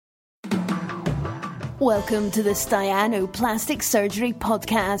Welcome to the Stiano Plastic Surgery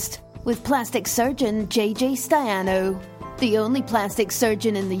Podcast with plastic surgeon JJ Stiano, the only plastic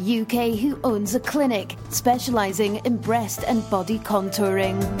surgeon in the UK who owns a clinic specialising in breast and body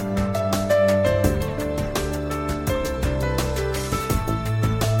contouring.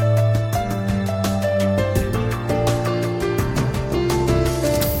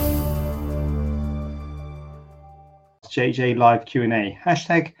 JJ live Q&A.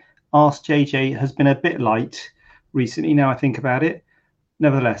 Hashtag Ask JJ has been a bit light recently, now I think about it.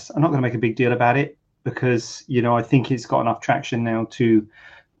 Nevertheless, I'm not going to make a big deal about it because, I think it's got enough traction now to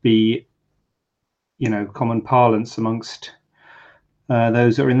be, common parlance amongst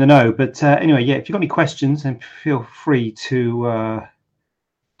those that are in the know. But anyway, if you've got any questions, then feel free to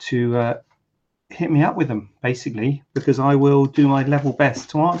hit me up with them, basically, because I will do my level best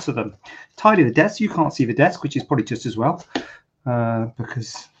to answer them. Tidy the desk. You can't see the desk, which is probably just as well.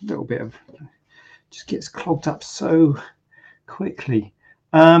 Because a little bit of just gets clogged up so quickly.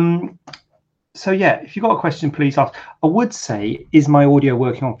 So if you've got a question, please ask. I would say, is my audio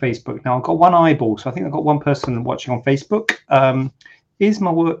working on Facebook? Now I've got one eyeball, so I think I've got one person watching on Facebook. Is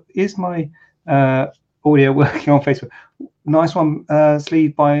my audio working on Facebook? Nice one,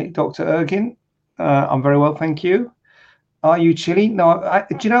 sleeve by Dr. Ergin. I'm very well, thank you. Are you chilly? No,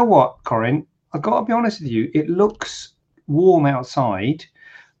 do you know what, Corinne? I've got to be honest with you. It looks warm outside.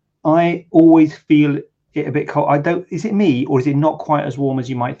 I always feel it a bit cold. Is it me, or is it not quite as warm as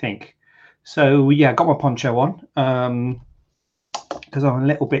you might think? So I got my poncho on because I'm a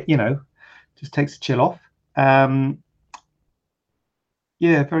little bit, just takes the chill off. Very,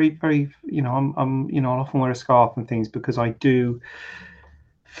 very, I'm I often wear a scarf and things because I do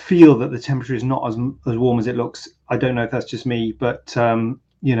feel that the temperature is not as warm as it looks. I don't know if that's just me, but I'm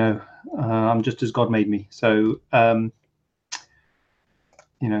just as God made me. So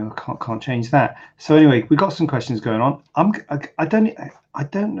can't change that. So anyway, we've got some questions going on. I don't.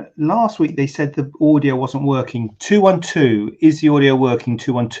 Last week they said the audio wasn't working. 212, is the audio working?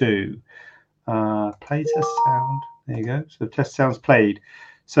 212. Play test sound. There you go. So test sounds played.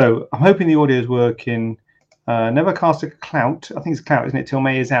 So I'm hoping the audio is working. Never cast a clout. I think it's a clout, isn't it? Till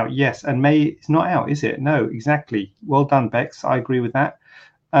May is out. Yes, and May is not out, is it? No, exactly. Well done, Bex. I agree with that.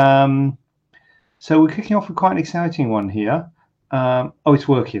 So we're kicking off with quite an exciting one here. It's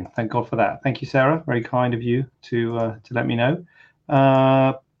working. Thank God for that. Thank you, Sarah. Very kind of you to let me know.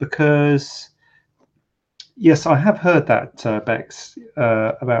 Because yes, I have heard that, Bex,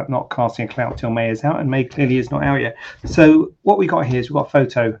 about not casting a clout till May is out, and May clearly is not out yet. So what we got here is we've got a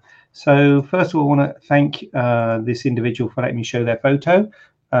photo. So first of all, I want to thank this individual for letting me show their photo.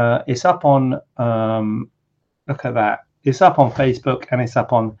 It's up on look at that. It's up on Facebook and it's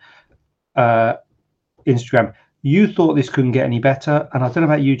up on Instagram. You thought this couldn't get any better, and I don't know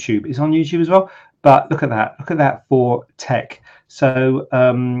about YouTube. It's on YouTube as well, but look at that. Look at that for tech. So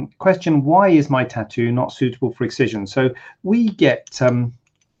question, why is my tattoo not suitable for excision? So we get,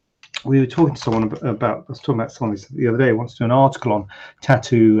 we were talking to someone about, I was talking about someone the other day who wants to do an article on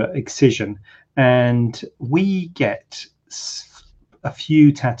tattoo excision, and we get a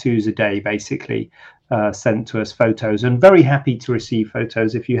few tattoos a day, basically. Sent to us photos, and very happy to receive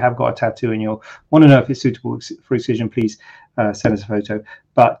photos. If you have got a tattoo and you want to know if it's suitable for excision, please send us a photo.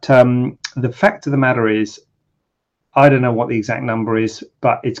 But the fact of the matter is, I don't know what the exact number is,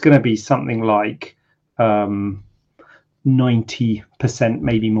 but it's going to be something like 90%,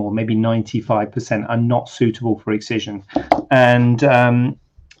 maybe more, maybe 95% are not suitable for excision. And don't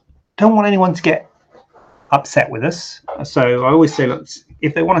want anyone to get upset with us. So I always say, look,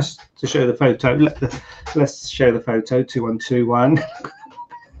 if they want us to show the photo, let's show the photo. 2121. Look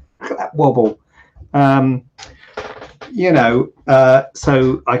at that wobble.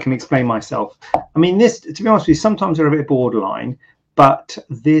 So I can explain myself. I mean, this, to be honest with you, sometimes they're a bit borderline, but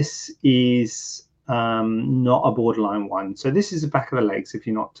this is not a borderline one. So this is the back of the legs. If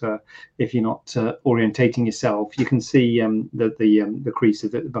you're not orientating yourself, you can see the crease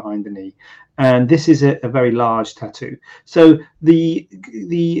of it behind the knee, and this is a very large tattoo. So the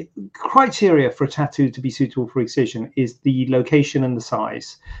criteria for a tattoo to be suitable for excision is the location and the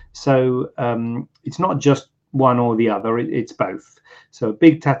size. So it's not just one or the other, it's both. So a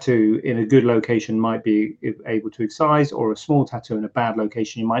big tattoo in a good location might be able to excise, or a small tattoo in a bad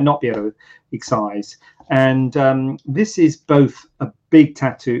location you might not be able to excise. And this is both a big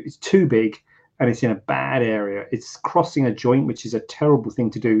tattoo, it's too big, and it's in a bad area. It's crossing a joint, which is a terrible thing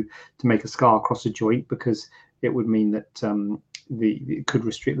to do, to make a scar cross a joint, because it would mean that it could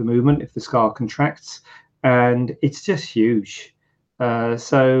restrict the movement if the scar contracts, and it's just huge.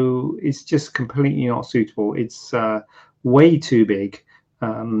 So it's just completely not suitable. It's way too big.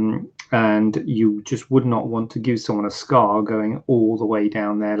 and you just would not want to give someone a scar going all the way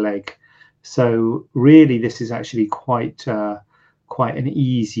down their leg. So really, this is actually quite an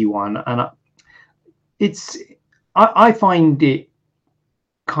easy one, and I find it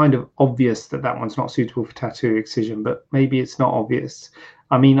kind of obvious that one's not suitable for tattoo excision, but maybe it's not obvious.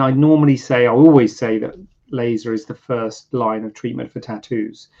 I mean, I always say that laser is the first line of treatment for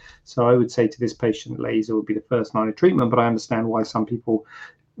tattoos. So I would say to this patient, laser would be the first line of treatment, but I understand why some people,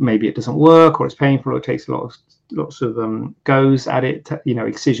 maybe it doesn't work, or it's painful, or it takes lots of goes at it. You know,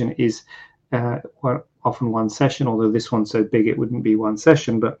 excision is often one session, although this one's so big it wouldn't be one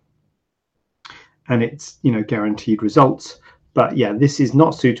session, and it's, you know, guaranteed results. But yeah, this is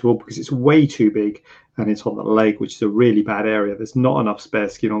not suitable because it's way too big, and it's on the leg, which is a really bad area. There's not enough spare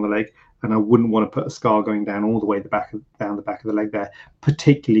skin on the leg, and I wouldn't want to put a scar going down all the way down the back of the leg there,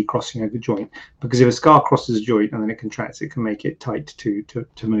 particularly crossing over the joint, because if a scar crosses a joint and then it contracts, it can make it tight to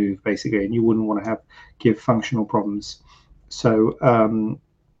move, basically, and you wouldn't want to give functional problems. So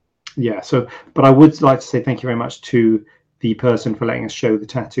yeah, but I would like to say thank you very much to the person for letting us show the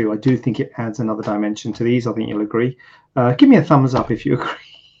tattoo. I do think it adds another dimension to these. I think you'll agree. Give me a thumbs up if you agree.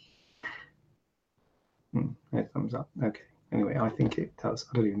 Yeah, thumbs up. Okay. Anyway, I think it does.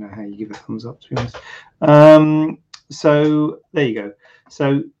 I don't even know how you give a thumbs up, to be honest. So there you go.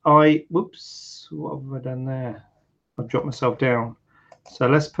 So whoops, what have I done there? I've dropped myself down. So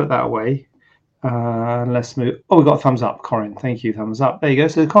let's put that away. Let's move. Oh, we got a thumbs up, Corin. Thank you, thumbs up. There you go.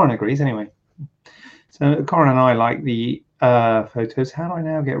 So Corin agrees anyway. So Corin and I like the photos. How do I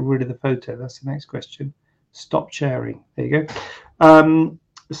now get rid of the photo? That's the next question. Stop sharing. There you go.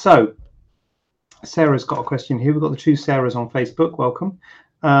 So Sarah's got a question here. We've got the two Sarahs on Facebook. Welcome.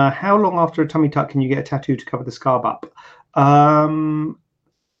 How long after a tummy tuck can you get a tattoo to cover the scar up?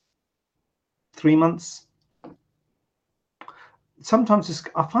 3 months. Sometimes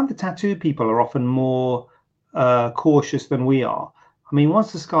I find the tattoo people are often more cautious than we are. I mean,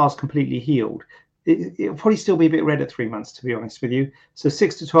 once the scar's completely healed, it'll probably still be a bit red at 3 months, to be honest with you. So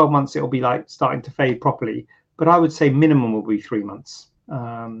 6 to 12 months, it'll be like starting to fade properly. But I would say minimum will be 3 months.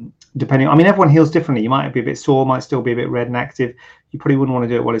 Depending, I mean, everyone heals differently. You might be a bit sore, might still be a bit red and active. You probably wouldn't want to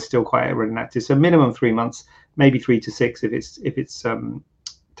do it while it's still quite red and active. So minimum 3 months, maybe 3 to 6 if it's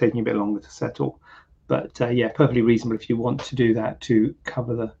taking a bit longer to settle. But yeah, perfectly reasonable if you want to do that to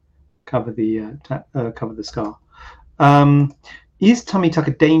cover the scar. Is tummy tuck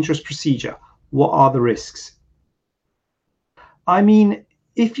a dangerous procedure? What are the risks? I mean,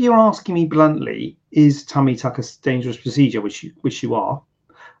 if you're asking me bluntly, is tummy tuck a dangerous procedure, which you are,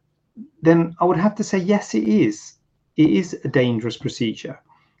 then I would have to say yes, it is. It is a dangerous procedure.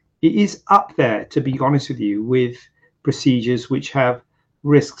 It is up there, to be honest with you, with procedures which have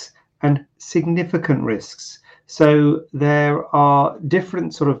risks and significant risks. So there are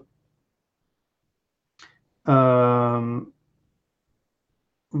different sort of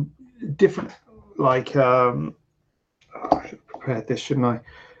like I should have prepared this, shouldn't I?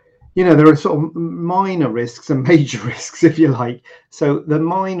 You know, there are sort of minor risks and major risks, if you like. So the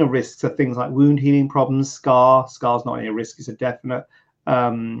minor risks are things like wound healing problems, scar's not only a risk, it's a definite.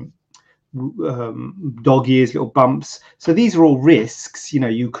 Dog ears, little bumps. So these are all risks. You know,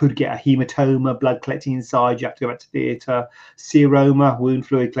 you could get a hematoma, blood collecting inside, you have to go back to theatre. Seroma, wound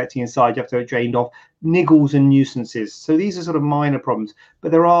fluid collecting inside, you have to have it drained off. Niggles and nuisances. So these are sort of minor problems,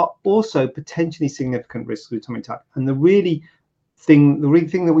 but there are also potentially significant risks with tummy tuck. And the real thing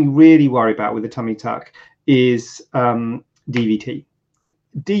that we really worry about with the tummy tuck is DVT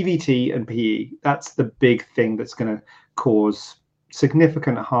and PE. That's the big thing that's going to cause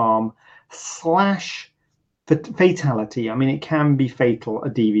significant harm / fatality. I mean, it can be fatal, a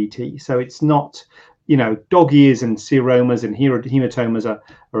DVT. So it's not, you know, dog ears and seromas and hematomas are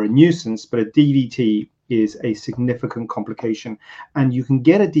a nuisance, but a DVT is a significant complication. And you can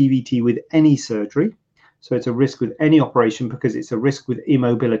get a DVT with any surgery. So it's a risk with any operation because it's a risk with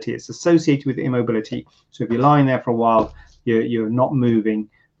immobility. It's associated with immobility. So if you're lying there for a while, you're not moving,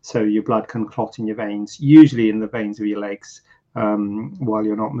 so your blood can clot in your veins, usually in the veins of your legs, while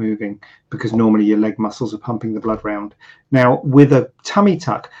you're not moving, because normally your leg muscles are pumping the blood round. Now, with a tummy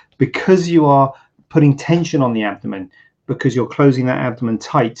tuck, because you are putting tension on the abdomen, because you're closing that abdomen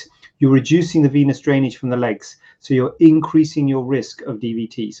tight, you're reducing the venous drainage from the legs. So you're increasing your risk of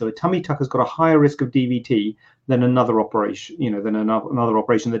DVT. So a tummy tuck has got a higher risk of DVT than another operation, than another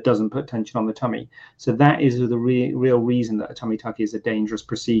operation that doesn't put tension on the tummy. So that is the real reason that a tummy tuck is a dangerous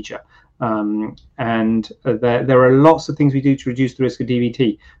procedure. There are lots of things we do to reduce the risk of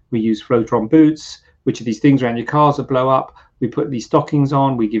DVT. We use floatron boots, which are these things around your cars that blow up. We put these stockings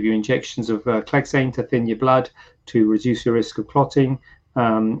on. We give you injections of Clexane to thin your blood to reduce your risk of clotting.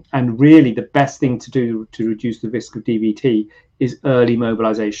 And really the best thing to do to reduce the risk of DVT is early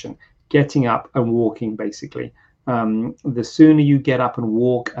mobilization, getting up and walking basically. The sooner you get up and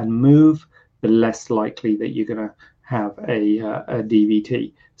walk and move, the less likely that you're going to have a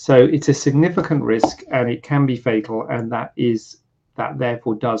DVT. So it's a significant risk and it can be fatal, and that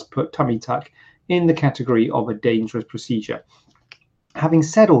therefore does put tummy tuck in the category of a dangerous procedure. Having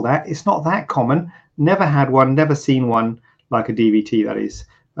said all that, it's not that common. Never had one, never seen one like a DVT, that is.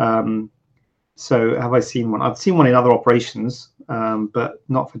 So have I seen one? I've seen one in other operations, but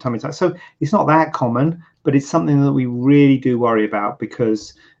not for tummy tuck. So it's not that common, but it's something that we really do worry about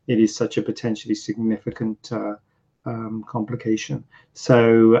because it is such a potentially significant complication.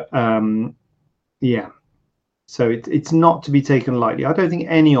 So yeah, so it's not to be taken lightly. I don't think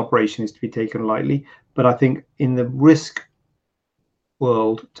any operation is to be taken lightly, but I think in the risk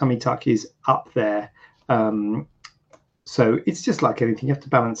world, tummy tuck is up there. So it's just like anything, you have to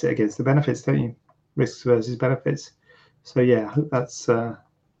balance it against the benefits, don't you? Risks versus benefits. So yeah, I hope that's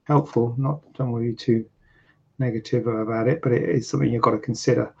helpful. Don't worry too negative about it, but it is something you've got to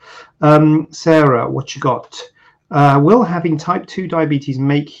consider. Sarah, what you got? Will having type 2 diabetes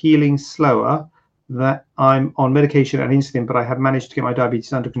make healing slower? That I'm on medication and insulin, but I have managed to get my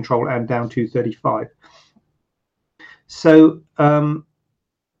diabetes under control and down to 35. So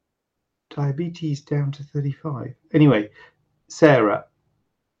diabetes down to 35. Anyway, Sarah,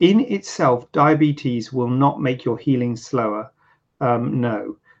 in itself, diabetes will not make your healing slower.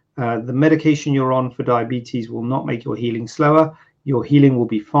 No. The medication you're on for diabetes will not make your healing slower. Your healing will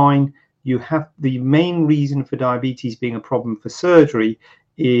be fine. You have the main reason for diabetes being a problem for surgery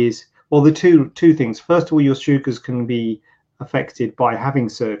is, well, the two things. First of all, your sugars can be affected by having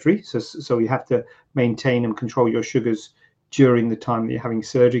surgery. So you have to maintain and control your sugars during the time that you're having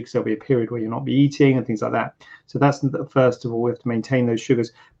surgery, because there'll be a period where you'll not be eating and things like that. So that's the first of all, we have to maintain those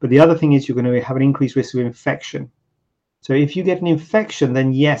sugars. But the other thing is you're going to have an increased risk of infection. So if you get an infection,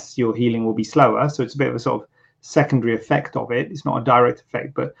 then yes, your healing will be slower. So it's a bit of a sort of secondary effect of it. It's not a direct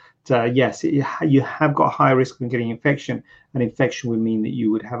effect, but yes, you have got a higher risk of getting infection, and infection would mean that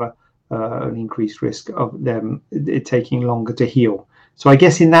you would have an increased risk of it taking longer to heal. So I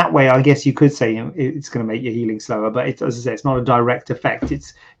guess in that way, I guess you could say it's going to make your healing slower, but as I say, it's not a direct effect.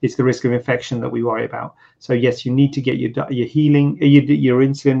 It's the risk of infection that we worry about. So yes, you need to get your healing, your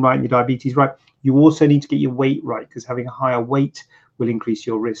insulin right, and your diabetes right. You also need to get your weight right, because having a higher weight will increase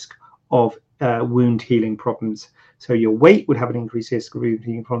your risk of wound healing problems. So your weight would have an increased risk of wound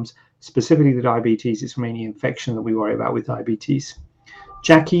healing problems. Specifically the diabetes, it's mainly infection that we worry about with diabetes.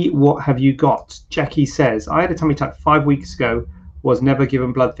 Jackie, what have you got? Jackie says, I had a tummy tuck 5 weeks ago, was never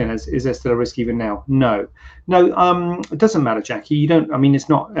given blood thinners. Is there still a risk even now? No, it doesn't matter, Jackie. You don't, I mean, it's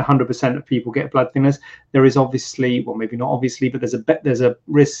not 100% of people get blood thinners. There is obviously, well, maybe not obviously, but there's a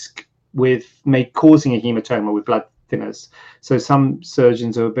risk with causing a hematoma with blood thinners. So some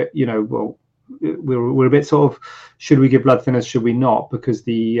surgeons are a bit, well, we're a bit sort of, should we give blood thinners, should we not? Because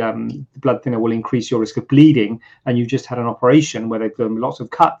the blood thinner will increase your risk of bleeding, and you've just had an operation where they've done lots of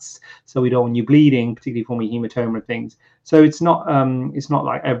cuts, so we don't want you bleeding, particularly forming hematoma and things. So it's not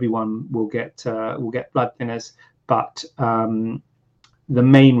like everyone will get blood thinners, but the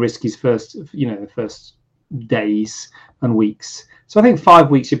main risk is the first days and weeks. So I think 5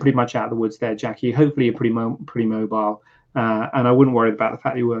 weeks you're pretty much out of the woods there, Jackie. Hopefully you're pretty mobile. And I wouldn't worry about the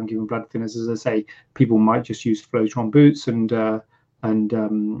fact that you weren't given blood thinners. As I say, people might just use Flowtron boots and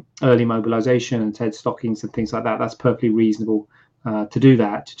early mobilization and TED stockings and things like that. That's perfectly reasonable to do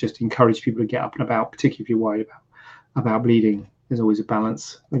that, to just encourage people to get up and about, particularly if you're worried about bleeding. There's always a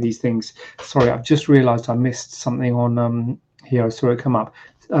balance with these things. Sorry, I've just realized I missed something on here. I saw it come up.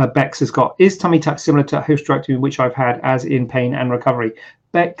 Bex has got, is tummy tuck similar to hysterectomy, which I've had, as in pain and recovery?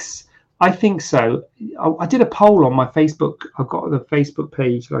 Bex, I think so. I did a poll on my Facebook. I've got the Facebook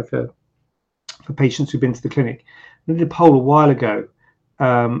page for patients who've been to the clinic. I did a poll a while ago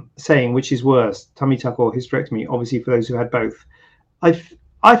saying which is worse, tummy tuck or hysterectomy, obviously for those who had both.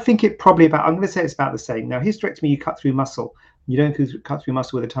 I think it probably I'm going to say it's about the same. Now, hysterectomy, you cut through muscle. You don't cut through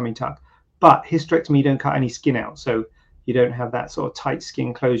muscle with a tummy tuck. But hysterectomy, you don't cut any skin out. So you don't have that sort of tight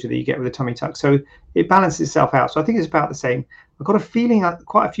skin closure that you get with a tummy tuck. So it balances itself out. So I think it's about the same. I've got a feeling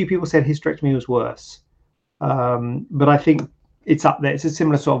quite a few people said hysterectomy was worse. But I think it's up there. It's a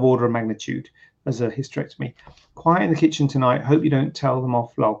similar sort of order of magnitude as a hysterectomy. Quiet in the kitchen tonight. Hope you don't tell them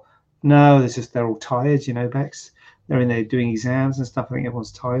off, lol. No, they're all tired, Bex. They're in there doing exams and stuff. I think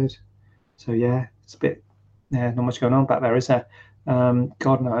everyone's tired. So yeah, it's a bit, not much going on back there, is there?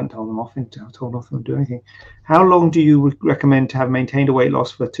 God, no, I haven't told them off. I told them off to do anything. How long do you recommend to have maintained a weight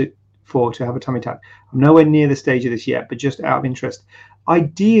loss for for to have a tummy tuck? I'm nowhere near the stage of this yet, but just out of interest,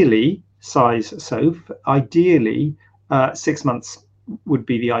 ideally, size Soph, ideally 6 months would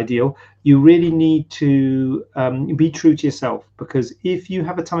be the ideal. You really need to be true to yourself, because if you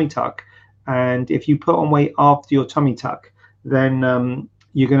have a tummy tuck and if you put on weight after your tummy tuck, then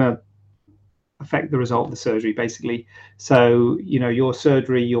you're going to affect the result of the surgery, basically. So, you know, your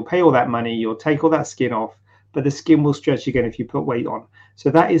surgery, you'll pay all that money, you'll take all that skin off, but the skin will stretch again if you put weight on. So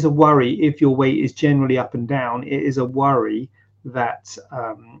that is a worry. If your weight is generally up and down, it is a worry that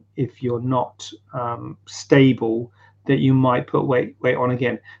if you're not stable, that you might put weight on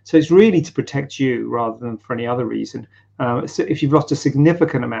again. So it's really to protect you rather than for any other reason. So if you've lost a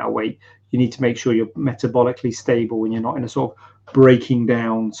significant amount of weight, you need to make sure you're metabolically stable when you're not in a sort of breaking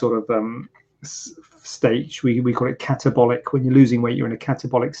down sort of stage. We call it catabolic. When you're losing weight, you're in a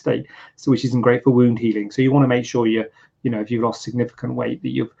catabolic state, so which isn't great for wound healing. So you want to make sure you know, if you've lost significant weight, that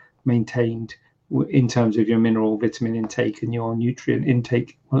you've maintained in terms of your mineral vitamin intake and your nutrient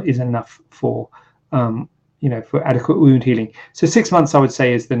intake is enough for you know, for adequate wound healing. So 6 months, I would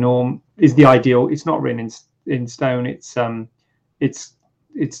say, is the norm, is the ideal. It's not written in stone. It's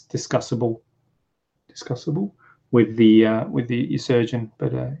discussable with the surgeon.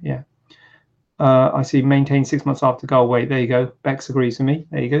 But yeah, I see maintain 6 months after goal weight. There you go. Bex agrees with me.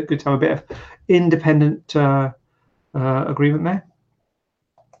 There you go. Good to have a bit of independent agreement there.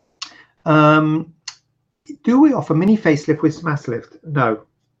 Do we offer mini facelift with SMAS Lift? No.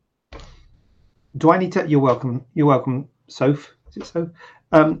 Do I need to? You're welcome. You're welcome, Soph. Is it Soph?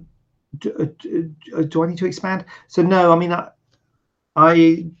 Do I need to expand? So no. I mean,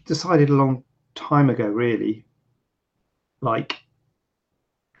 I decided a long time ago, really, like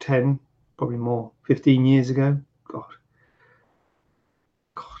 10, probably more, 15 years ago. God.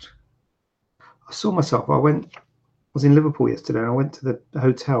 I saw myself. I was in Liverpool yesterday, and I went to the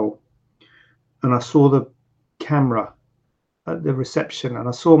hotel, and I saw the camera at the reception, and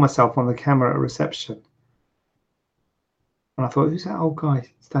I saw myself on the camera at reception, and I thought, who's that old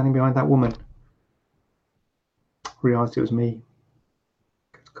guy standing behind that woman? I realised it was me.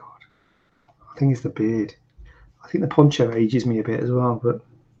 Good God. I think it's the beard. I think the poncho ages me a bit as well, but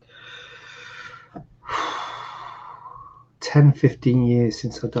 10, 15 years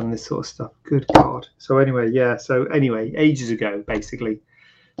since I've done this sort of stuff. Good God. So anyway, yeah. So anyway, ages ago, basically,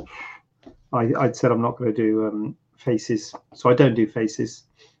 I'd said I'm not going to do faces, so I don't do faces.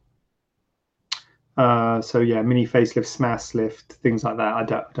 So yeah, mini facelift, SMAS lift, things like that. I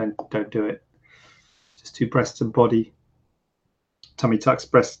don't do it. Just do breasts and body, tummy tucks,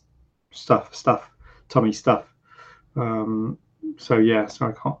 breast stuff, tummy stuff. So yeah, so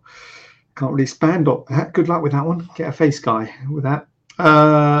I can't really expand on that. Good luck with that one. Get a face guy with that.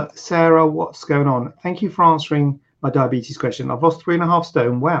 Sarah, what's going on? Thank you for answering my diabetes question. I've lost 3.5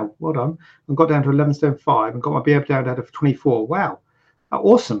 stone. Wow, well done. I've got down to 11 stone 5 and got my BMI down to 24. Wow,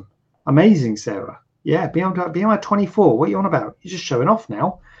 awesome, amazing, Sarah. Yeah, BMI 24. What are you on about? You're just showing off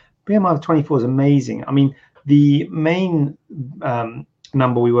now. BMI of 24 is amazing. I mean, the main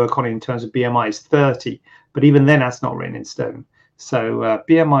number we work on in terms of BMI is 30, but even then, that's not written in stone. So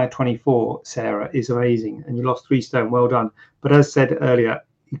BMI 24, Sarah, is amazing, and you lost 3 stone. Well done. But as said earlier,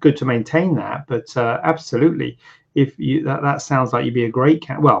 good to maintain that. But absolutely, if you that sounds like you'd be a great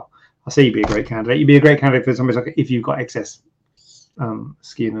candidate. Well, I say you'd be a great candidate. You'd be a great candidate for somebody like if you've got excess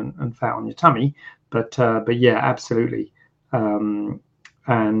skin and fat on your tummy. But yeah, absolutely, and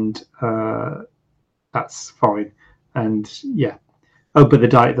that's fine. And yeah. Oh, but the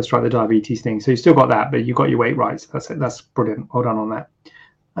diet, that's right, the diabetes thing. So you still got that, but you got your weight right. So that's it. That's brilliant. Well done on that.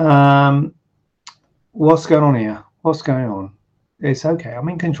 What's going on here? What's going on? It's okay. I'm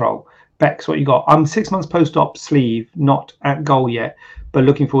in control. Bex, what you got? I'm 6 months post-op sleeve, not at goal yet, but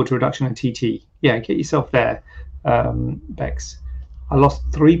looking forward to reduction in TT. Yeah, get yourself there, Bex. I lost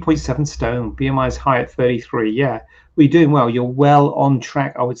 3.7 stone. BMI is high at 33. Yeah, well, you're doing well. You're well on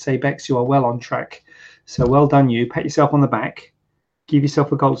track, I would say, Bex. You are well on track. So well done, you. Pat yourself on the back. Give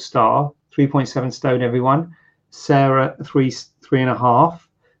yourself a gold star. 3.7 stone, everyone. Sarah, 3.5.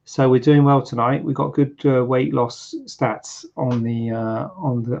 So we're doing well tonight. We've got good weight loss stats on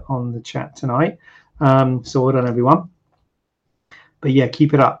the chat tonight. So well done, everyone. But yeah,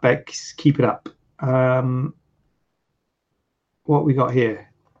 keep it up, Bex. Keep it up. What we got here?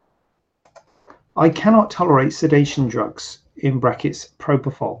 I cannot tolerate sedation drugs, in brackets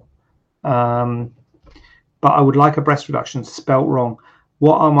Propofol. But I would like a breast reduction, spelt wrong.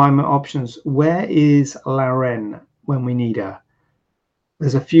 What are my options? Where is Laren when we need her?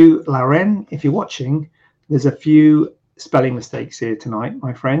 There's a few, Laren, if you're watching, there's a few spelling mistakes here tonight,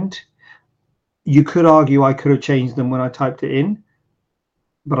 my friend. You could argue I could have changed them when I typed it in.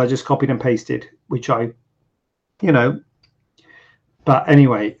 but I just copied and pasted, which I, you know. But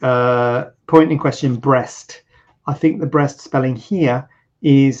anyway, point in question, Brest. I think the Brest spelling here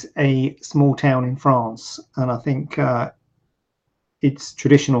is a small town in France, and I think it's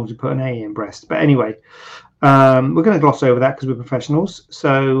traditional to put an A in Brest. But anyway, we're going to gloss over that because we're professionals.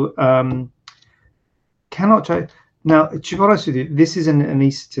 So cannot try. Now, to be honest with you, this is an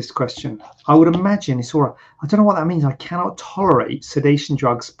anaesthetist question. I would imagine it's all right. I don't know what that means. I cannot tolerate sedation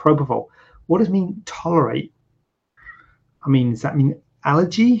drugs, Propofol. What does it mean, tolerate? I mean, does that mean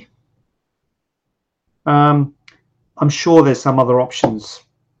allergy? I'm sure there's some other options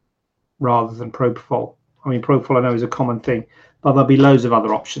rather than Propofol. I mean, Propofol I know is a common thing, but there'll be loads of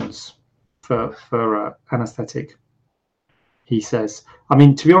other options for anaesthetic, he says. I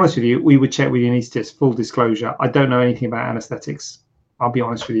mean, to be honest with you, we would check with the anaesthetist, full disclosure. I don't know anything about anaesthetics. I'll be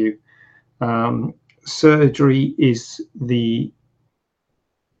honest with you. Surgery is the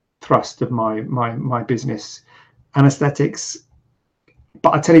thrust of my business. Anaesthetics,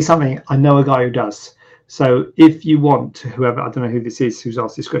 but I tell you something, I know a guy who does. So if you want, whoever, I don't know who this is who's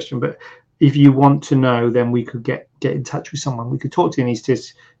asked this question, but if you want to know, then we could get in touch with someone. We could talk to the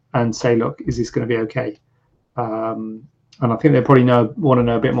anaesthetist and say, look, is this going to be okay? And I think they probably want to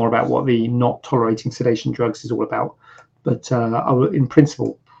know a bit more about what the not tolerating sedation drugs is all about. But I will, in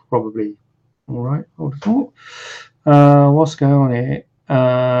principle, probably. All right. What's going on here?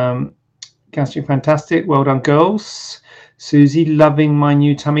 Gastric fantastic. Well done, girls. Susie, loving my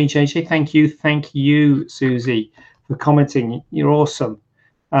new tummy, JJ. Thank you, Susie, for commenting. You're awesome.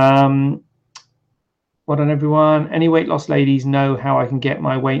 Well done, everyone. Any weight loss ladies know how I can get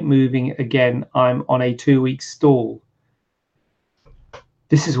my weight moving again? I'm on a 2-week stall.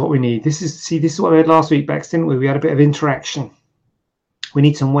 This is what we need. This is what we had last week, Bex, didn't we? We had a bit of interaction. We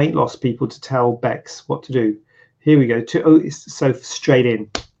need some weight loss people to tell Bex what to do. Here we go. It's Soph straight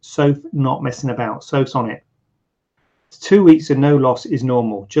in. Soph not messing about. Soph's on it. 2 weeks and no loss is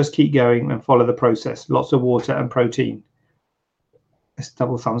normal. Just keep going and follow the process. Lots of water and protein. Let's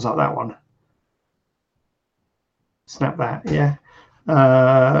double thumbs up that one. Snap that, yeah.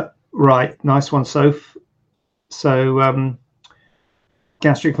 Right, nice one, Soph. So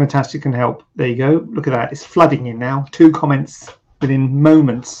gastric fantastic can help. There you go. Look at that. It's flooding in now. 2 comments within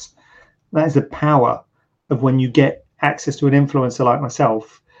moments. That is the power of when you get access to an influencer like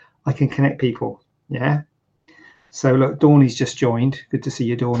myself. I can connect people. Yeah. So look, Dawny's just joined. Good to see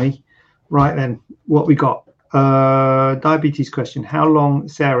you, Dawny. Right then, what we got? Diabetes question. How long,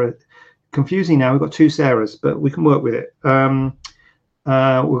 Sarah? Confusing now. We've got 2 Sarahs, but we can work with it.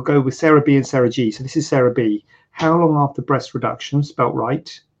 We'll go with Sarah B and Sarah G. So this is Sarah B. How long after breast reduction? Spelt right.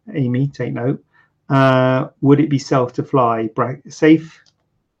 Amy, take note. Would it be safe to fly? Brackets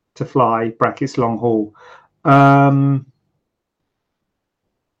long haul.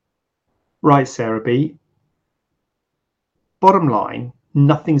 Right, Sarah B. Bottom line,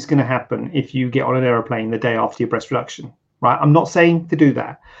 nothing's going to happen if you get on an aeroplane the day after your breast reduction, right? I'm not saying to do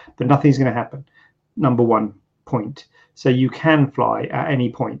that, but nothing's going to happen. Number 1 point. So you can fly at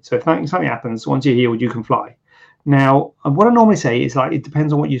any point. So if something happens, once you're healed, you can fly. Now, what I normally say is like, it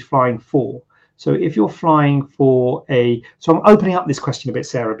depends on what you're flying for. So if you're flying for so I'm opening up this question a bit,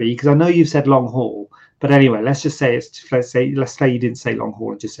 Sarah B, because I know you've said long haul, but anyway, let's say you didn't say long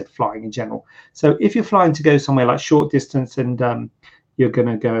haul and just said flying in general. So if you're flying to go somewhere like short distance and you're going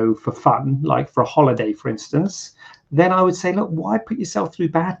to go for fun, like for a holiday, for instance, then I would say, look, why put yourself through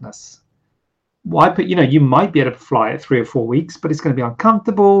badness? Why put, you might be able to fly at 3 or 4 weeks, but it's going to be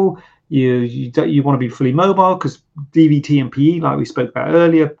uncomfortable. You want to be fully mobile because DVT and PE, like we spoke about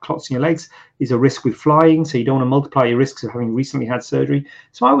earlier, clots in your legs, is a risk with flying. So you don't want to multiply your risks of having recently had surgery.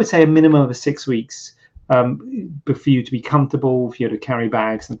 So I would say a minimum of 6 weeks for you to be comfortable, for you to carry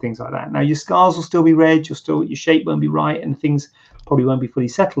bags and things like that. Now your scars will still be red, your shape won't be right, and things probably won't be fully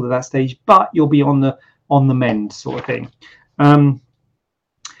settled at that stage, but you'll be on the mend sort of thing.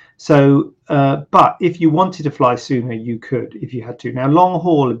 But if you wanted to fly sooner, you could, if you had to. Now, long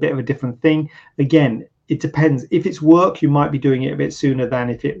haul, a bit of a different thing. Again, it depends. If it's work, you might be doing it a bit sooner than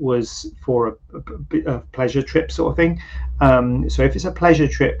if it was for a pleasure trip sort of thing. So if it's a pleasure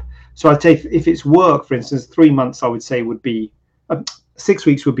trip, so I'd say if it's work, for instance, 3 months, I would say would be 6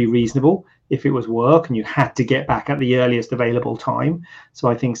 weeks would be reasonable if it was work and you had to get back at the earliest available time. So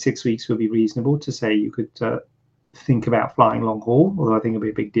I think 6 weeks would be reasonable to say you could think about flying long haul, although I think it'll be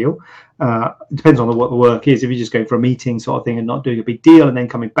a big deal. It depends on what the work is. If you're just going for a meeting sort of thing and not doing a big deal and then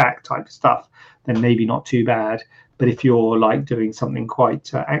coming back type of stuff, then maybe not too bad. But if you're like doing something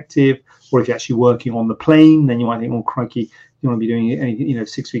quite active, or if you're actually working on the plane, then you might think, oh crikey, you want to be doing anything,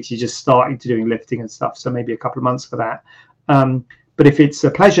 6 weeks, you're just starting to doing lifting and stuff. So maybe a couple of months for that. But if it's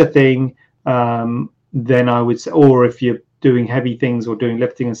a pleasure thing, then I would say, or if you're doing heavy things or doing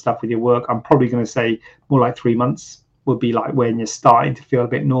lifting and stuff with your work, I'm probably going to say more like 3 months would be like when you're starting to feel a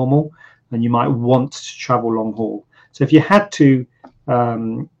bit normal and you might want to travel long haul. So if you had to,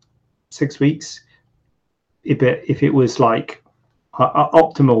 6 weeks, if it was like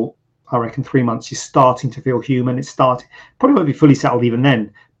optimal, I reckon 3 months, you're starting to feel human. It's starting, probably won't be fully settled even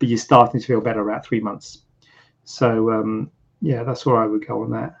then, but you're starting to feel better about 3 months. So yeah, that's where I would go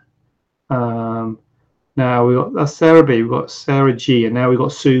on that. Now we got that's Sarah B, we've got Sarah G, and now we've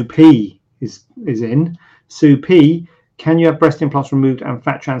got Sue P is in. Sue P, can you have breast implants removed and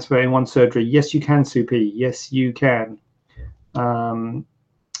fat transfer in one surgery? Yes, you can, Sue P. Yes, you can. Yeah.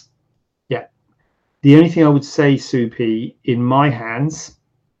 The only thing I would say, Sue P, in my hands,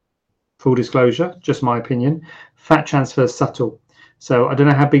 full disclosure, just my opinion, fat transfer is subtle. So I don't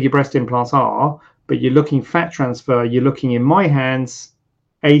know how big your breast implants are, but you're looking fat transfer, you're looking in my hands,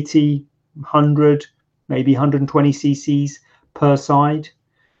 80, 100, maybe 120 cc's per side.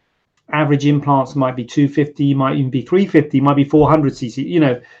 Average implants might be 250, might even be 350, might be 400 cc, you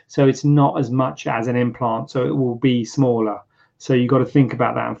know, so it's not as much as an implant, so it will be smaller. So you've got to think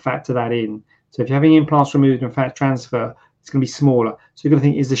about that and factor that in. So if you're having implants removed and fat transfer, it's going to be smaller. So you're going to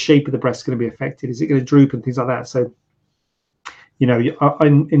think, is the shape of the breast going to be affected? Is it going to droop and things like that? So, you know,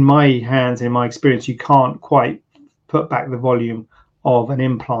 in my hands, in my experience, you can't quite put back the volume of an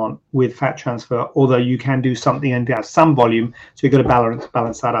implant with fat transfer, although you can do something and have some volume. So you've got to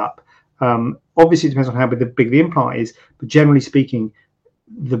balance that up. Obviously, it depends on how big the implant is, but generally speaking,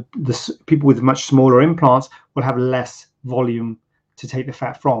 the people with much smaller implants will have less volume to take the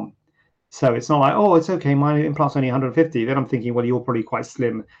fat from. So it's not like, oh, it's okay, my implant's only 150. Then I'm thinking, well, you're probably quite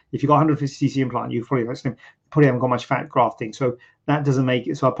slim. If you've got 150 cc implant, you're probably quite slim. You probably haven't got much fat grafting. So that doesn't make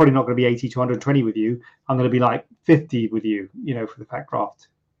it. So I'm probably not going to be 80 to 120 with you. I'm going to be like 50 with you, you know, for the fat graft.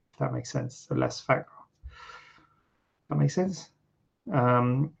 If that makes sense. So less fat graft. That makes sense.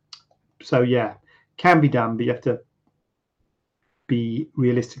 So yeah, can be done, but you have to be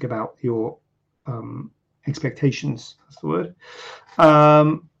realistic about your expectations. That's the word.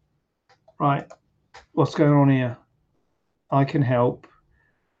 Right, what's going on here? I can help.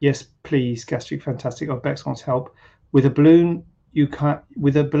 Yes, please. Gastric, fantastic. Oh, Bex wants help. With a balloon, you can't.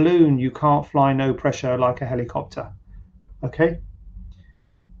 With a balloon, you can't fly no pressure like a helicopter. Okay.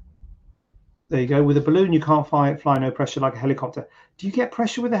 There you go. With a balloon, you can't fly no pressure like a helicopter. Do you get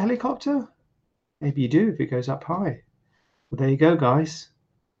pressure with a helicopter? Maybe you do if it goes up high. Well, there you go, guys.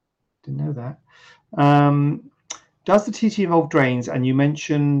 Didn't know that. Does the TT involve drains? And you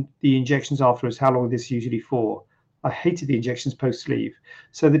mentioned the injections afterwards. How long is this usually for? I hated the injections post-sleeve.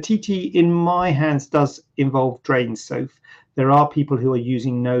 So the TT in my hands does involve drains, Soph. There are people who are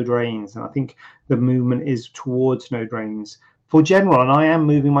using no drains, and I think the movement is towards no drains. For general, and I am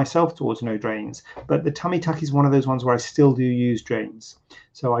moving myself towards no drains, but the tummy tuck is one of those ones where I still do use drains.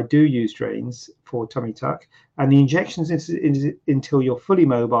 So I do use drains for tummy tuck, and the injections is until you're fully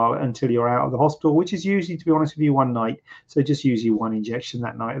mobile, until you're out of the hospital, which is usually, to be honest with you, one night. So just usually one injection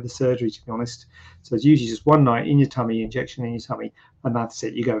that night of the surgery, to be honest. So it's usually just one night in your tummy, injection in your tummy, and that's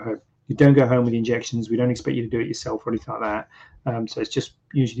it. You go home. You don't go home with injections. We don't expect you to do it yourself or anything like that. So it's just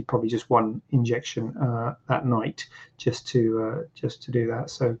usually probably just one injection that night, just to do that.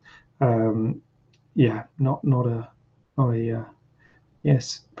 So yeah, not a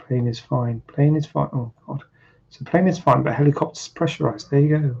yes, plane is fine. Plane is fine. Oh God, so plane is fine, but helicopter's pressurized. There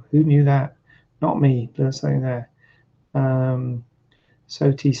you go. Who knew that? Not me. There's something there.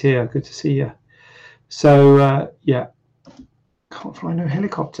 So T's here. Good to see you. So yeah. Can't fly no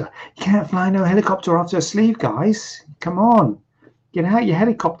helicopter. You can't fly no helicopter after a sleeve, guys. Come on. Get out your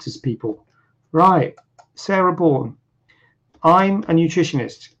helicopters, people. Right. Sarah Bourne. I'm a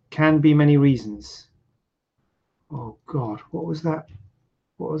nutritionist. Can be many reasons. Oh, God. What was that?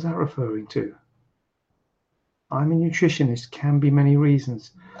 What was that referring to? I'm a nutritionist. Can be many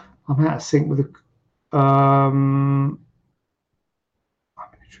reasons. I'm out of sync with the... I'm a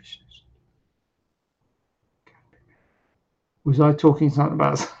nutritionist. Was I talking something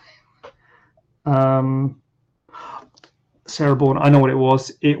about Sarah Bourne? I know what it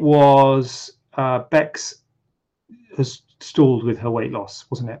was. It was Bex has stalled with her weight loss,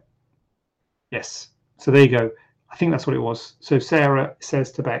 wasn't it? Yes. So there you go. I think that's what it was. So Sarah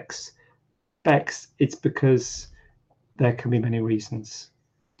says to Bex, it's because there can be many reasons.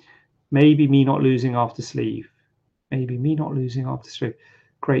 Maybe me not losing after sleeve. Maybe me not losing after sleeve.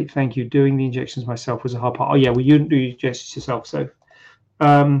 Great, thank you. Doing the injections myself was a hard part. Oh yeah, well you didn't do your injections yourself, so.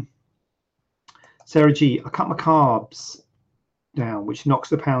 Sarah G, I cut my carbs down, which knocks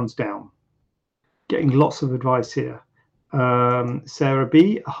the pounds down. Getting lots of advice here. Sarah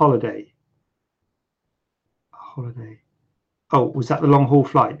B, a holiday. Oh, was that the long haul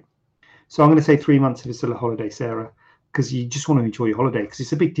flight? So I'm going to say 3 months if it's still a holiday, Sarah, because you just want to enjoy your holiday, because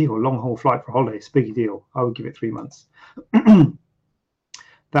it's a big deal. A long haul flight for a holiday, it's a big deal. I would give it 3 months.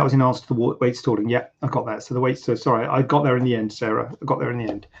 That was in answer to the weight stalling. Yeah, I got that. So the weight, sorry, I got there in the end, Sarah. I got there in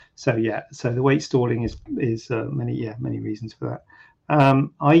the end. So yeah, so the weight stalling is many reasons for that.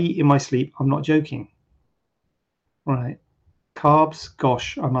 I eat in my sleep. I'm not joking. Right. Carbs,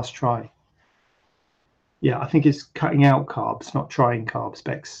 gosh, I must try. Yeah, I think it's cutting out carbs, not trying carbs,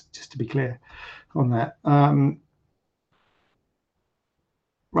 Bex, just to be clear on that.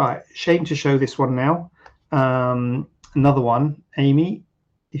 Right, shame to show this one now. Another one, Amy,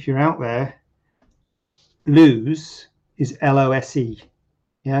 if you're out there, lose is LOSE,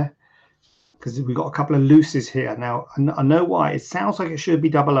 yeah? Because we've got a couple of looses here. Now, I know why. It sounds like it should be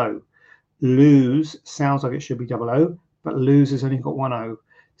double O. Lose sounds like it should be double O, but lose has only got one O.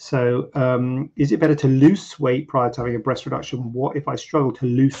 So is it better to lose weight prior to having a breast reduction? What if I struggle to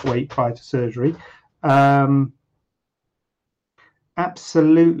lose weight prior to surgery?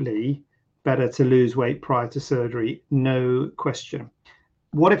 Absolutely better to lose weight prior to surgery, no question.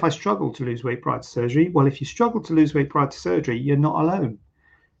 What if I struggle to lose weight prior to surgery? Well, if you struggle to lose weight prior to surgery, you're not alone,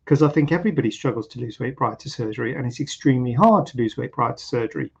 because I think everybody struggles to lose weight prior to surgery, and it's extremely hard to lose weight prior to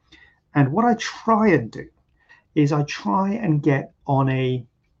surgery. And what I try and do is I try and get on a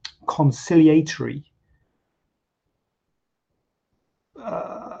conciliatory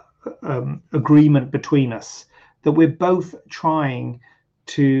agreement between us, that we're both trying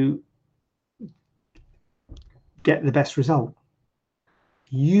to get the best result.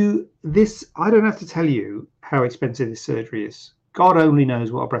 I don't have to tell you how expensive this surgery is. God only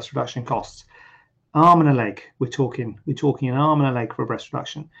knows what a breast reduction costs. Arm and a leg, we're talking an arm and a leg for a breast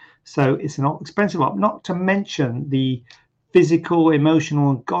reduction. So it's an expensive op, not to mention the physical, emotional,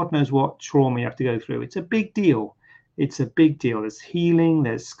 and God knows what trauma you have to go through. It's a big deal. It's a big deal. There's healing,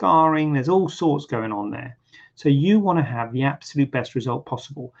 there's scarring, there's all sorts going on there. So you want to have the absolute best result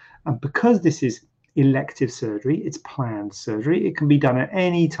possible. And because this is elective surgery, it's planned surgery, it can be done at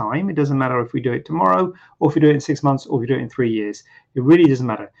any time. It doesn't matter if we do it tomorrow, or if we do it in 6 months, or if we do it in 3 years. It really doesn't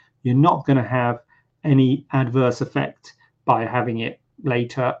matter. You're not going to have any adverse effect by having it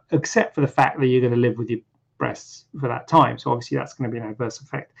later, except for the fact that you're going to live with your breasts for that time. So obviously that's going to be an adverse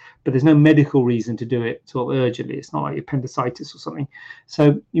effect, but there's no medical reason to do it sort of urgently. It's not like appendicitis or something.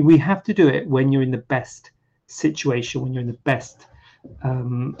 So we have to do it when you're in the best situation, when you're in the best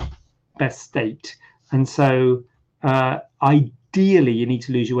state. And so ideally you need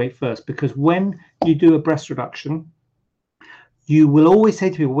to lose your weight first, because when you do a breast reduction, you will always say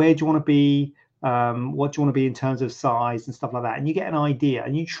to people, where do you want to be? What do you want to be in terms of size and stuff like that? And you get an idea,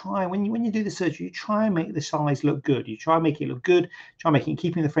 and you try, when you do the surgery, you try and make the size look good. You try and make it look good, try and make it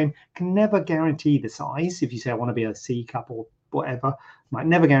keeping the frame. Can never guarantee the size. If you say I want to be a C cup or whatever, might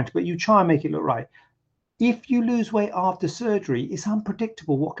never guarantee, but you try and make it look right. If you lose weight after surgery, it's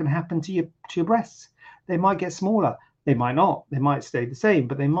unpredictable what can happen to your breasts. They might get smaller, they might not, they might stay the same,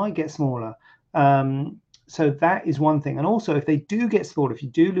 but they might get smaller. So that is one thing. And also, if they do get smaller, if you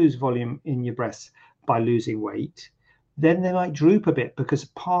do lose volume in your breasts by losing weight, then they might droop a bit, because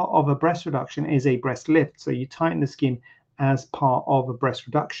part of a breast reduction is a breast lift. So you tighten the skin as part of a breast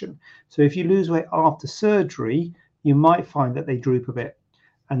reduction. So if you lose weight after surgery, you might find that they droop a bit.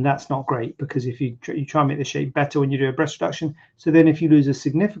 And that's not great, because if you try and make the shape better when you do a breast reduction, so then if you lose a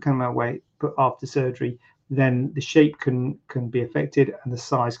significant amount of weight after surgery, then the shape can be affected and the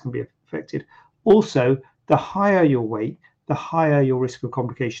size can be affected. Also, the higher your weight, the higher your risk of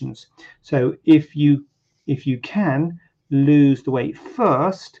complications. So if you can lose the weight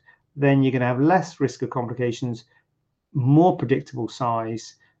first, then you're going to have less risk of complications, more predictable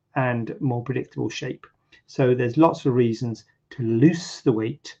size, and more predictable shape. So there's lots of reasons to lose the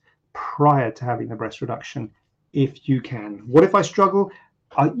weight prior to having the breast reduction if you can. What if I struggle?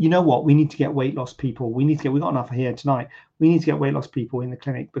 You know what? We need to get weight loss people. We've got enough here tonight. We need to get weight loss people in the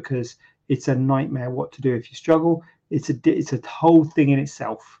clinic, because it's a nightmare what to do if you struggle. It's a whole thing in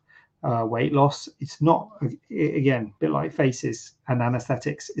itself. Weight loss. It's not, again, a bit like faces and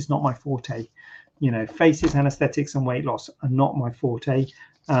anesthetics. It's not my forte. You know, faces, anesthetics, and weight loss are not my forte.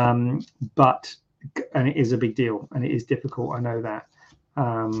 But it is a big deal, and it is difficult. I know that.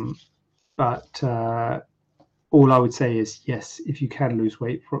 But all I would say is, yes, if you can lose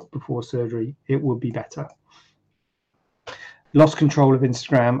weight before surgery, it would be better. Lost control of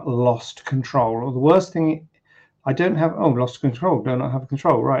Instagram, lost control. Or the worst thing, I don't have, lost control, do not have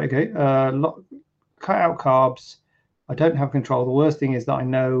control. Right, okay. Cut out carbs. I don't have control. The worst thing is that I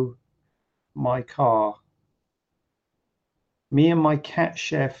know my car. Me and my cat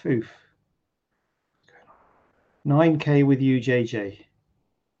share foof. 9K with you, JJ.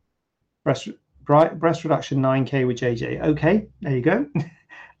 Breast reduction 9K with JJ. Okay, there you go.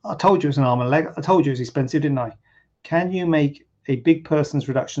 I told you it was an arm and a leg. I told you it was expensive, didn't I? Can you make a big person's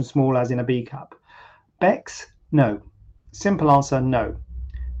reduction small as in a B cup? Bex, no. Simple answer, no.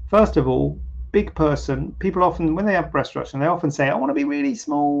 First of all, big person, people often, when they have breast reduction, they often say, I want to be really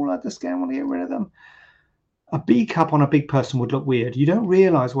small, I just want to get rid of them. A B cup on a big person would look weird. You don't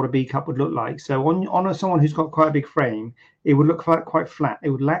realize what a B cup would look like. So on someone who's got quite a big frame, it would look quite flat. It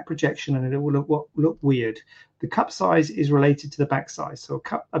would lack projection and it would look weird. The cup size is related to the back size. So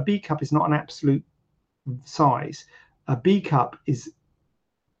a B cup is not an absolute size. A B cup is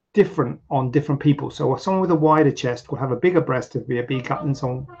different on different people. So someone with a wider chest will have a bigger breast to be a B cup than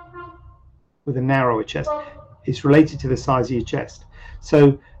someone with a narrower chest. It's related to the size of your chest.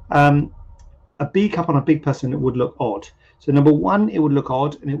 So a B cup on a big person, it would look odd. So number one, it would look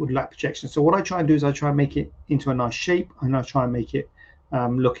odd and it would lack projection. So what I try and do is I try and make it into a nice shape and I try and make it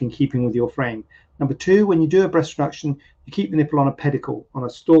look in keeping with your frame. Number two, when you do a breast reduction, you keep the nipple on a pedicle, on a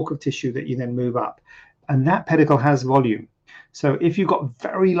stalk of tissue that you then move up. And that pedicle has volume. So if you've got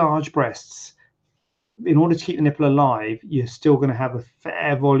very large breasts, in order to keep the nipple alive, you're still going to have a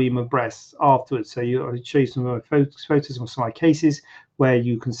fair volume of breasts afterwards. So I'll show you some of my photos of some of my cases where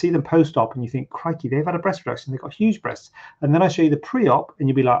you can see them post-op and you think, crikey, they've had a breast reduction, they've got huge breasts. And then I show you the pre-op and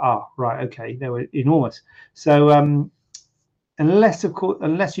you'll be like, ah, right, okay, they were enormous. So unless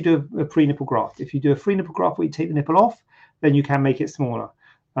you do a free nipple graft. If you do a free nipple graft where you take the nipple off, then you can make it smaller.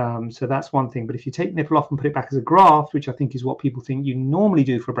 So that's one thing. But if you take the nipple off and put it back as a graft, which I think is what people think you normally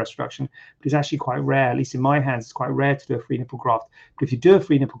do for a breast reduction, but it's actually quite rare, at least in my hands, it's quite rare to do a free nipple graft. But if you do a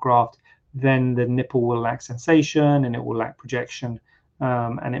free nipple graft, then the nipple will lack sensation and it will lack projection,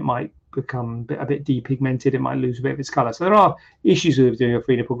 and it might become a bit depigmented. It might lose a bit of its color. So there are issues with doing a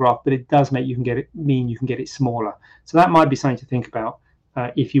free nipple graft, but it does make you can get it smaller. So that might be something to think about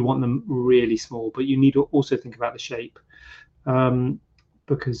if you want them really small. But you need to also think about the shape.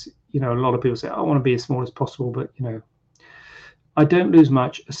 Because a lot of people say, I want to be as small as possible, but I don't lose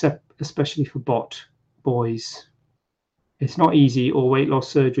much, especially for bot boys. It's not easy, or weight loss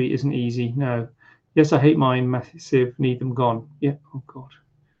surgery isn't easy. No. Yes, I hate mine. Massive, need them gone. Yeah. Oh God.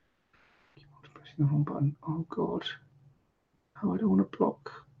 Keep pressing the wrong button. Oh God. Oh, I don't want to block.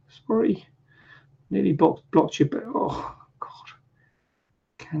 Sorry. Nearly blocked you, but oh God.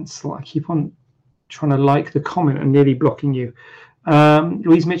 Cancel. I keep on trying to like the comment and nearly blocking you.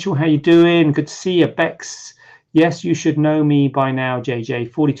 Louise Mitchell, how you doing? Good to see you. Bex, yes, you should know me by now,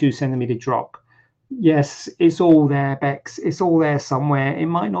 JJ. 42 centimeter drop. Yes, it's all there, Bex. It's all there somewhere. It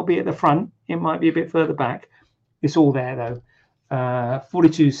might not be at the front. It might be a bit further back. It's all there though.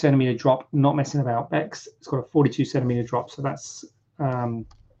 42 centimeter drop, not messing about, Bex. It's got a 42 centimeter drop, so that's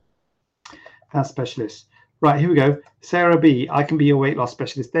specialist. Right, here we go. Sarah B, I can be your weight loss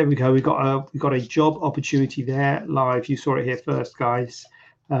specialist. There we go. We got a job opportunity there live. You saw it here first, guys.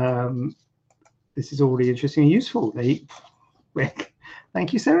 This is all really interesting and useful.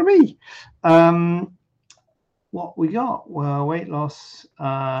 Thank you, Sarah B. What we got? Well, weight loss.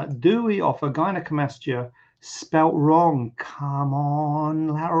 Do we offer gynaecomastia? Spelt wrong. Come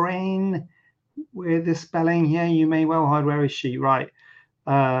on, Lorraine. With the spelling here, you may well hide. Where is she? Right.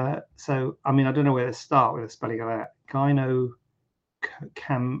 So, I mean, I don't know where to start with the spelling of that.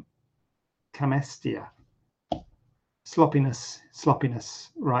 Gynaecomastia. Sloppiness.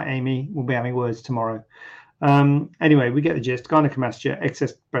 Right, Amy, we'll be having words tomorrow. Anyway, we get the gist. Gynaecomastia,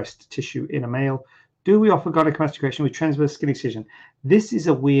 excess breast tissue in a male. Do we offer gynaecomastia with transverse skin excision? This is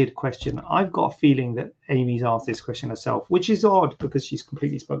a weird question. I've got a feeling that Amy's asked this question herself, which is odd because she's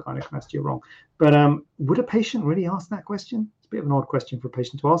completely spelled gynaecomastia wrong. But would a patient really ask that question? It's a bit of an odd question for a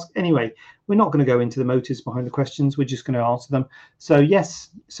patient to ask. Anyway, we're not going to go into the motives behind the questions. We're just going to answer them. So yes,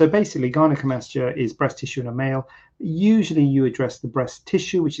 so basically gynaecomastia is breast tissue in a male. Usually you address the breast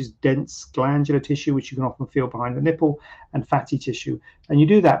tissue, which is dense glandular tissue, which you can often feel behind the nipple, and fatty tissue. And you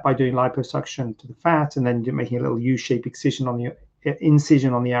do that by doing liposuction to the fat and then making a little U-shaped incision on the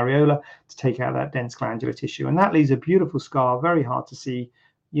areola to take out that dense glandular tissue. And that leaves a beautiful scar, very hard to see.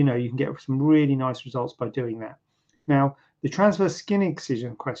 You can get some really nice results by doing that. Now, the transverse skin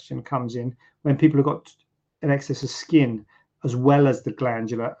excision question comes in when people have got an excess of skin as well as the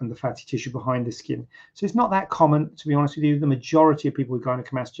glandular and the fatty tissue behind the skin. So it's not that common, to be honest with you. The majority of people with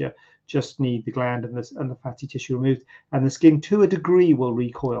gynecomastia just need the gland and the fatty tissue removed, and the skin to a degree will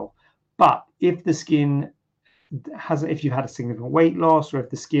recoil. But if the skin if you've had a significant weight loss, or if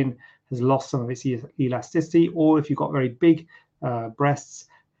the skin has lost some of its elasticity, or if you've got very big breasts,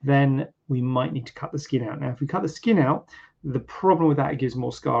 then we might need to cut the skin out. Now, if we cut the skin out, The problem with that, it gives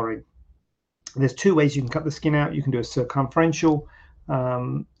more scarring. There's two ways you can cut the skin out. You can do a circumferential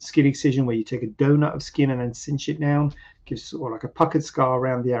skin excision where you take a donut of skin and then cinch it down, gives sort of like a puckered scar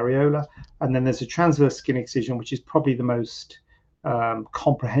around the areola. And then there's a transverse skin excision, which is probably the most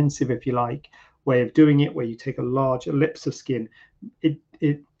comprehensive, if you like, way of doing it, where you take a large ellipse of skin. It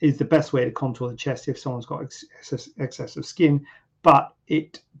is the best way to contour the chest if someone's got excessive skin, but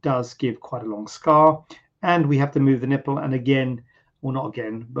it does give quite a long scar. And we have to move the nipple, and again, well, not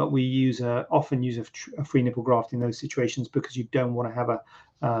again, but we often use a free nipple graft in those situations, because you don't want to have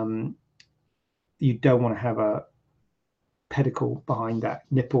a pedicle behind that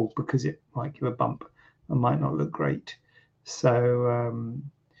nipple, because it might give a bump and might not look great. So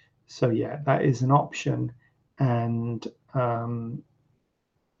yeah, that is an option, and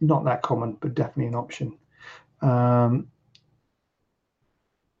not that common, but definitely an option.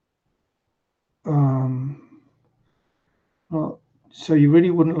 Well, so you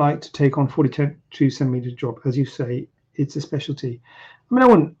really wouldn't like to take on 42 centimeter job, as you say, it's a specialty. I mean,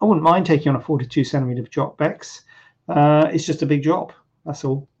 I wouldn't mind taking on a 42 centimeter job, Bex. It's just a big job, that's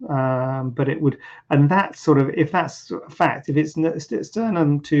all. But it would, and that sort of, if that's a fact, if it's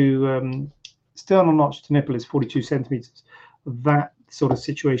sternum notch to nipple is 42 centimeters, that sort of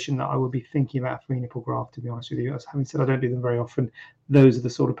situation that I would be thinking about free nipple graft, to be honest with you. As having said, I don't do them very often. Those are the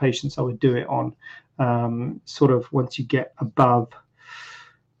sort of patients I would do it on. Sort of once you get above,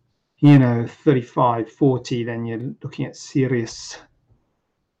 35, 40, then you're looking at serious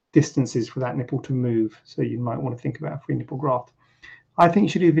distances for that nipple to move. So you might want to think about a free nipple graft. I think you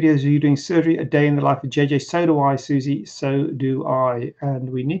should do videos of you doing surgery, a day in the life of JJ. So do I, Susie. So do I. And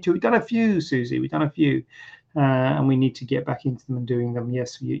we need to. We've done a few, Susie. We've done a few. And we need to get back into them and doing them.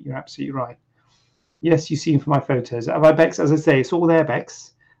 Yes, you're absolutely right. Yes, you've seen from my photos. Have I, Bex? As I say, it's all there,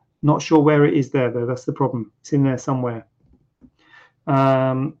 Bex. Not sure where it is there, though. That's the problem. It's in there somewhere.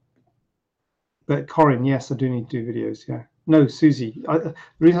 But Corinne, yes, I do need to do videos. Yeah. No, Susie. The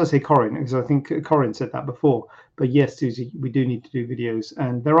reason I say Corinne is I think Corinne said that before. But yes, Susie, we do need to do videos.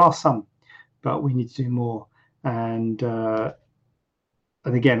 And there are some, but we need to do more. And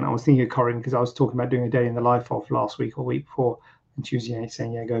again, I was thinking of Corinne because I was talking about doing a day in the life of last week or week before, and she was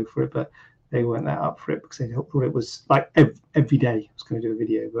saying, yeah, go for it. But they weren't that up for it because they thought it was like every day I was going to do a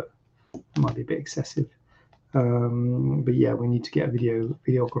video, but it might be a bit excessive. But yeah, we need to get a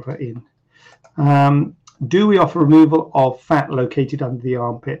videographer in. Do we offer removal of fat located under the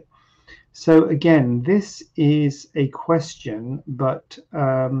armpit? So again, this is a question, but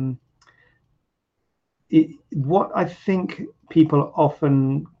what I think people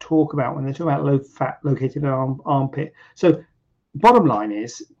often talk about when they talk about low fat located armpit. So bottom line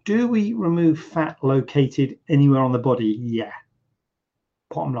is, do we remove fat located anywhere on the body? Yeah.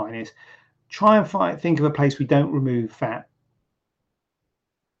 Bottom line is, try and think of a place we don't remove fat.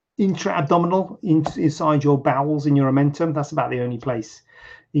 Intra-abdominal, inside your bowels, in your omentum, that's about the only place.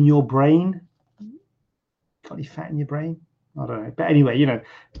 In your brain, got any fat in your brain? I don't know. But anyway,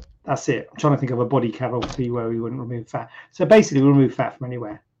 that's it. I'm trying to think of a body cavity where we wouldn't remove fat. So basically, we remove fat from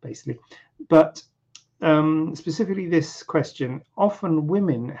anywhere, basically. But specifically this question, often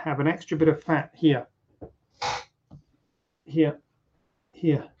women have an extra bit of fat here,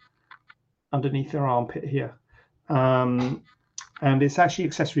 underneath their armpit here. And it's actually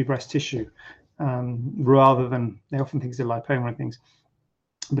accessory breast tissue, rather than, they often think it's a lipoma and things.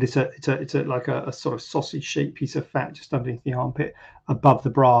 But it's like a sort of sausage-shaped piece of fat just underneath the armpit, above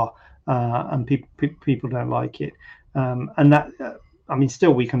the bra, and people don't like it. And that, I mean,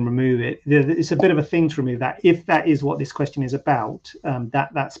 still we can remove it. It's a bit of a thing to remove that, if that is what this question is about.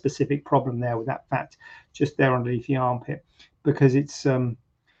 That specific problem there with that fat just there underneath the armpit, because it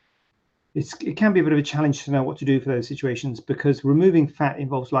can be a bit of a challenge to know what to do for those situations, because removing fat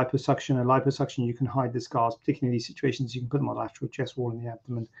involves liposuction, and liposuction, you can hide the scars, particularly in these situations. You can put them on the lateral chest wall, in the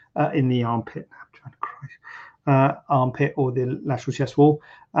abdomen, in the armpit. I'm trying to cry. Armpit or the lateral chest wall.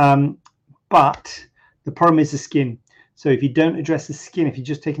 But the problem is the skin. So if you don't address the skin, if you're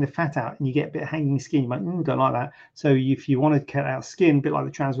just taking the fat out and you get a bit of hanging skin, you might, don't like that. So if you want to cut out skin, a bit like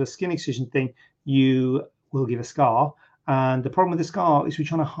the transverse skin excision thing, you will give a scar. And the problem with the scar is we're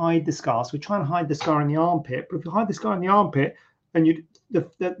trying to hide the scar. So we're trying to hide the scar in the armpit. But if you hide the scar in the armpit, and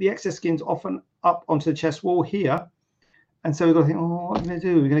the excess skin's often up onto the chest wall here. And so we've got to think, oh, what are we going to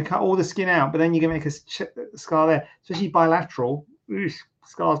do? We're going to cut all the skin out, but then you're going to make a scar there. Especially bilateral. Ooh,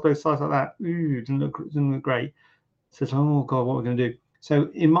 scars both sides like that. Ooh, doesn't look great. So it's like, oh, God, what are we going to do? So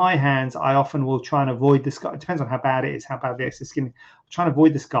in my hands, I often will try and avoid the scar. It depends on how bad it is, how bad the excess skin is. I'm trying to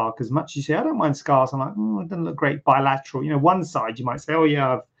avoid the scar, because much as you say, I don't mind scars, I'm like, it doesn't look great bilateral. One side you might say, oh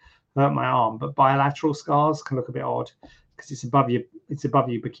yeah, I've hurt my arm, but bilateral scars can look a bit odd, because it's above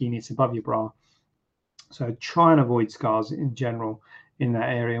your bikini, it's above your bra. So try and avoid scars in general in that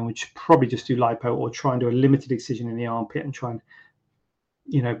area, and we should probably just do lipo or try and do a limited excision in the armpit and try and,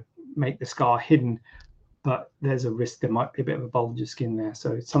 you know, make the scar hidden. But there's a risk there might be a bit of a bulge of skin there.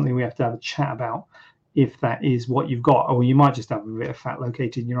 So it's something we have to have a chat about if that is what you've got, or you might just have a bit of fat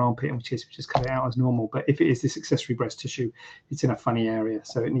located in your armpit, in which case we just cut it out as normal. But if it is this accessory breast tissue, it's in a funny area,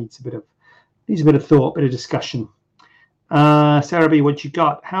 so it needs a bit of thought, bit of discussion. Sarah B, what you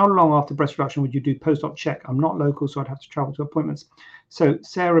got? How long after breast reduction would you do post-op check? I'm not local, so I'd have to travel to appointments. So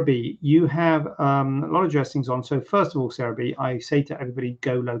Sarah B, you have a lot of dressings on. So first of all, Sarah B, I say to everybody,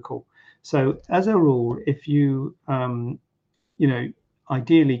 go local. So as a rule, if you, you know,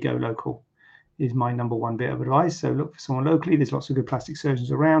 ideally go local is my number one bit of advice. So look for someone locally. There's lots of good plastic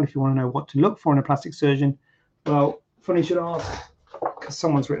surgeons around. If you want to know what to look for in a plastic surgeon, well, funny you should ask, because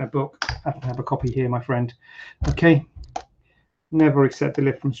someone's written a book. I happen to have a copy here, my friend. Okay. Never accept a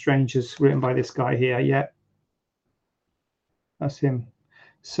lift from strangers, written by this guy here. Yeah, that's him.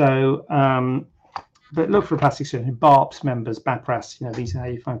 So, but look for a plastic surgeon. BARPS members, BAPRAS, you know, these are how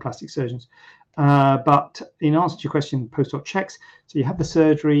you find plastic surgeons. But in answer to your question, post-op checks. So you have the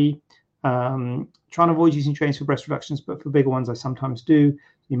surgery. Try and avoid using drains for breast reductions, but for bigger ones, I sometimes do.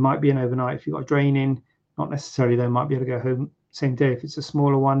 You might be an overnight if you've got a drain in. Not necessarily, though. Might be able to go home same day if it's a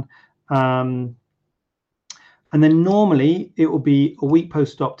smaller one. And then normally it will be a week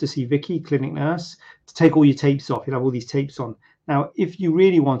post-op to see Vicky, clinic nurse, to take all your tapes off. You'll have all these tapes on. Now, if you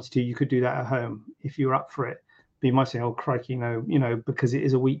really wanted to, you could do that at home if you're up for it. But you might say, oh, crikey, no, you know, because it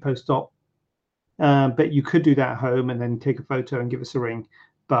is a week post-op. But you could do that at home and then take a photo and give us a ring.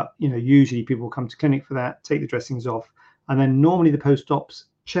 But, you know, usually people come to clinic for that, take the dressings off. And then normally the post-ops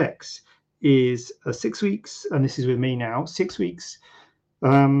checks is 6 weeks. And this is with me now, 6 weeks.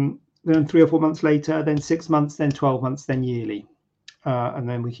 Then 3 or 4 months later, then 6 months, then 12 months, then yearly. And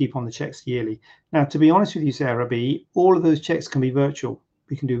then we keep on the checks yearly. Now, to be honest with you, Sarah B, all of those checks can be virtual.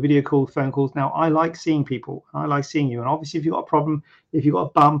 We can do video calls, phone calls. Now, I like seeing people. I like seeing you. And obviously, if you've got a problem, if you've got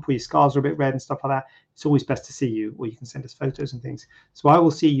a bump or your scars are a bit red and stuff like that, it's always best to see you, or you can send us photos and things. So I will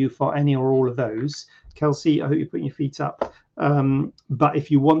see you for any or all of those. Kelsey, I hope you're putting your feet up. But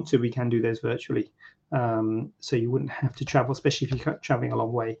if you want to, we can do those virtually. So you wouldn't have to travel, especially if you're traveling a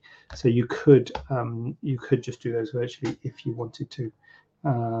long way. So you could just do those virtually if you wanted to.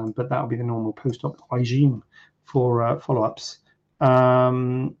 But that would be the normal post-op hygiene for follow-ups.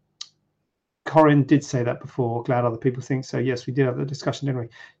 Corinne did say that before. Glad other people think so. Yes, we did have the discussion, didn't we?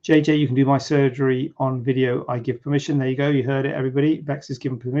 JJ, you can do my surgery on video. I give permission. There you go. You heard it, everybody. Bex is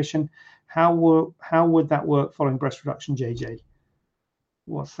given permission. How would that work following breast reduction, JJ?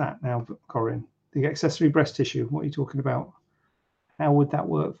 What's that now, Corinne? The accessory breast tissue. What are you talking about? How would that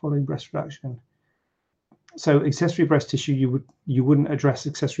work following breast reduction? So accessory breast tissue, you wouldn't address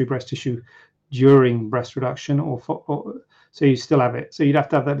accessory breast tissue during breast reduction, or so you still have it. So you'd have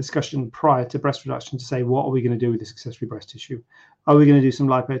to have that discussion prior to breast reduction to say, what are we going to do with this accessory breast tissue? Are we going to do some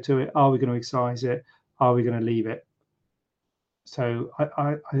lipo to it? Are we going to excise it? Are we going to leave it? So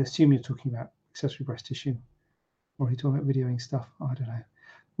I assume you're talking about accessory breast tissue, or are you talking about videoing stuff? I don't know.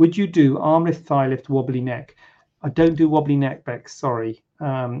 Would you do arm lift, thigh lift, wobbly neck? I don't do wobbly neck, Bex, sorry.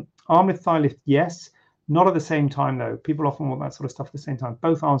 Arm lift, thigh lift, yes. Not at the same time, though. People often want that sort of stuff at the same time.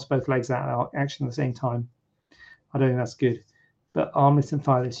 Both arms, both legs out of action at the same time. I don't think that's good. But arm lift and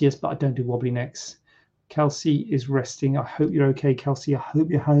thigh lifts, yes, but I don't do wobbly necks. Kelsey is resting. I hope you're okay, Kelsey. I hope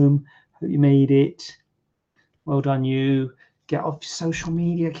you're home. I hope you made it. Well done, you. Get off social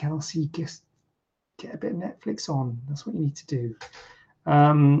media, Kelsey. Get a bit of Netflix on. That's what you need to do.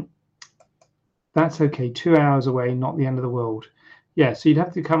 That's okay. 2 hours away, not the end of the world. Yeah, so you'd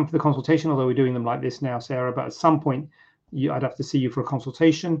have to come for the consultation, although we're doing them like this now, Sarah. But at some point, I'd have to see you for a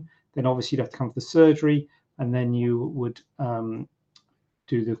consultation. Then obviously you'd have to come for the surgery, and then you would do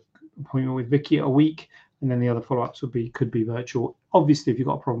the appointment with Vicky a week, and then the other follow-ups could be virtual. Obviously, if you've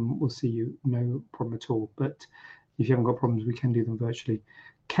got a problem, we'll see you. No problem at all. But if you haven't got problems, we can do them virtually.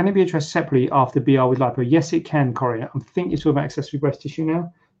 Can it be addressed separately after BR with lipo? Yes, it can, Corinne. I think you're talking about accessory breast tissue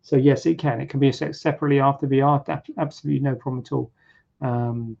now. So yes, it can. It can be assessed separately after BR. Absolutely no problem at all.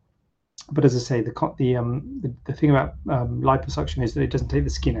 But as I say, the thing about liposuction is that it doesn't take the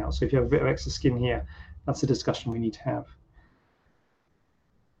skin out. So if you have a bit of extra skin here, that's a discussion we need to have.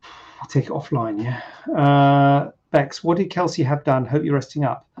 I'll take it offline, yeah. Bex, what did Kelsey have done? Hope you're resting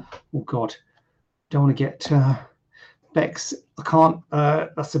up. Oh, God. Don't want to get... Bex, I can't...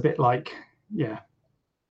 that's a bit like... Yeah,